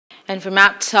And from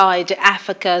outside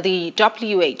Africa, the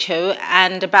WHO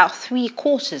and about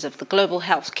 3/4 of the global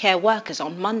health care workers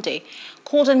on Monday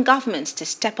called on governments to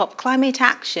step up climate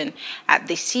action at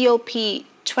the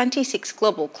COP26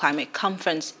 Global Climate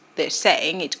Conference. They're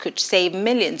saying it could save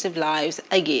millions of lives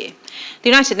a year. The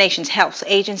United Nations Health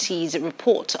Agency's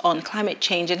report on climate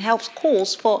change and health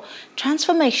calls for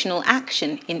transformational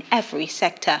action in every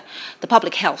sector. The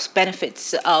public health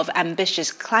benefits of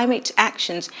ambitious climate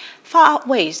actions far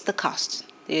outweighs the costs.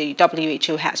 The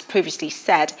WHO has previously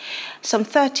said some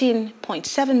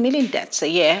 13.7 million deaths a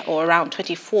year, or around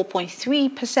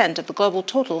 24.3% of the global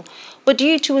total, were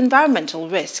due to environmental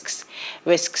risks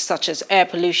such as air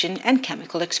pollution and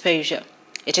chemical exposure.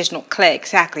 It is not clear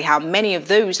exactly how many of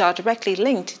those are directly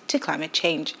linked to climate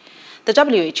change. The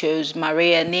WHO's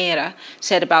Maria Neira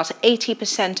said about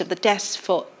 80% of the deaths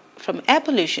from air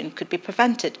pollution could be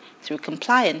prevented through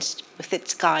compliance with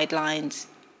its guidelines.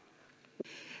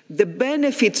 The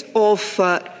benefits of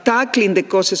tackling the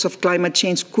causes of climate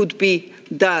change could be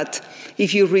that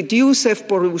if you reduce air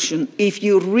pollution, if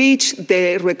you reach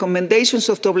the recommendations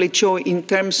of WHO in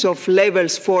terms of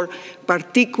levels for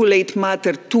particulate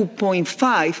matter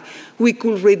 2.5, we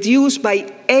could reduce by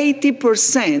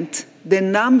 80% the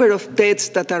number of deaths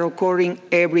that are occurring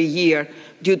every year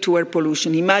due to air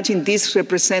pollution. Imagine this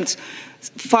represents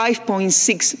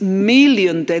 5.6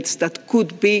 million deaths that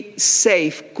could be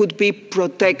saved, could be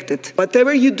protected.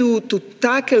 Whatever you do to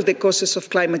tackle the causes of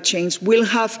climate change will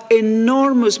have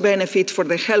enormous benefit for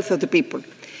the health of the people.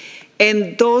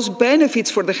 And those benefits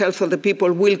for the health of the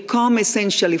people will come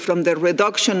essentially from the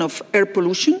reduction of air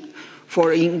pollution,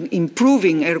 for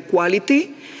improving air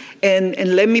quality.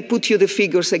 And let me put you the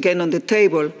figures again on the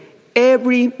table.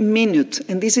 Every minute,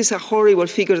 and this is a horrible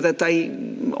figure that I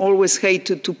always hate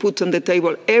to put on the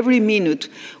table, every minute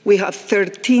we have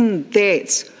 13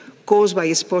 deaths caused by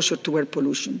exposure to air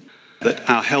pollution. That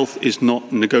our health is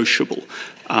not negotiable.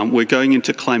 We're going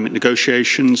into climate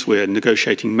negotiations, we're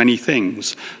negotiating many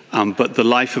things, but the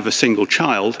life of a single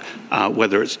child,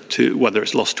 whether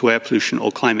it's lost to air pollution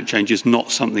or climate change, is not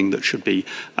something that should be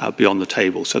on the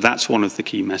table. So that's one of the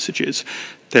key messages.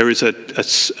 There is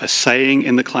a saying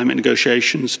in the climate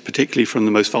negotiations, particularly from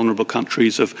the most vulnerable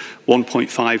countries, of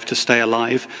 1.5 to stay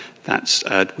alive. That's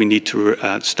we need to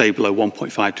stay below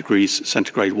 1.5 degrees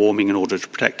centigrade warming in order to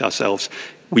protect ourselves.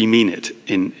 We mean it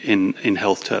in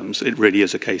health terms. It really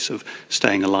is a case of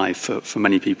staying alive for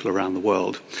many people around the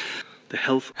world.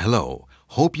 Hello.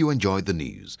 Hope you enjoyed the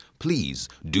news. Please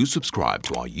do subscribe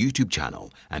to our YouTube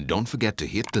channel and don't forget to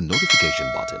hit the notification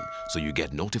button so you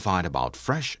get notified about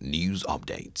fresh news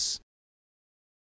updates.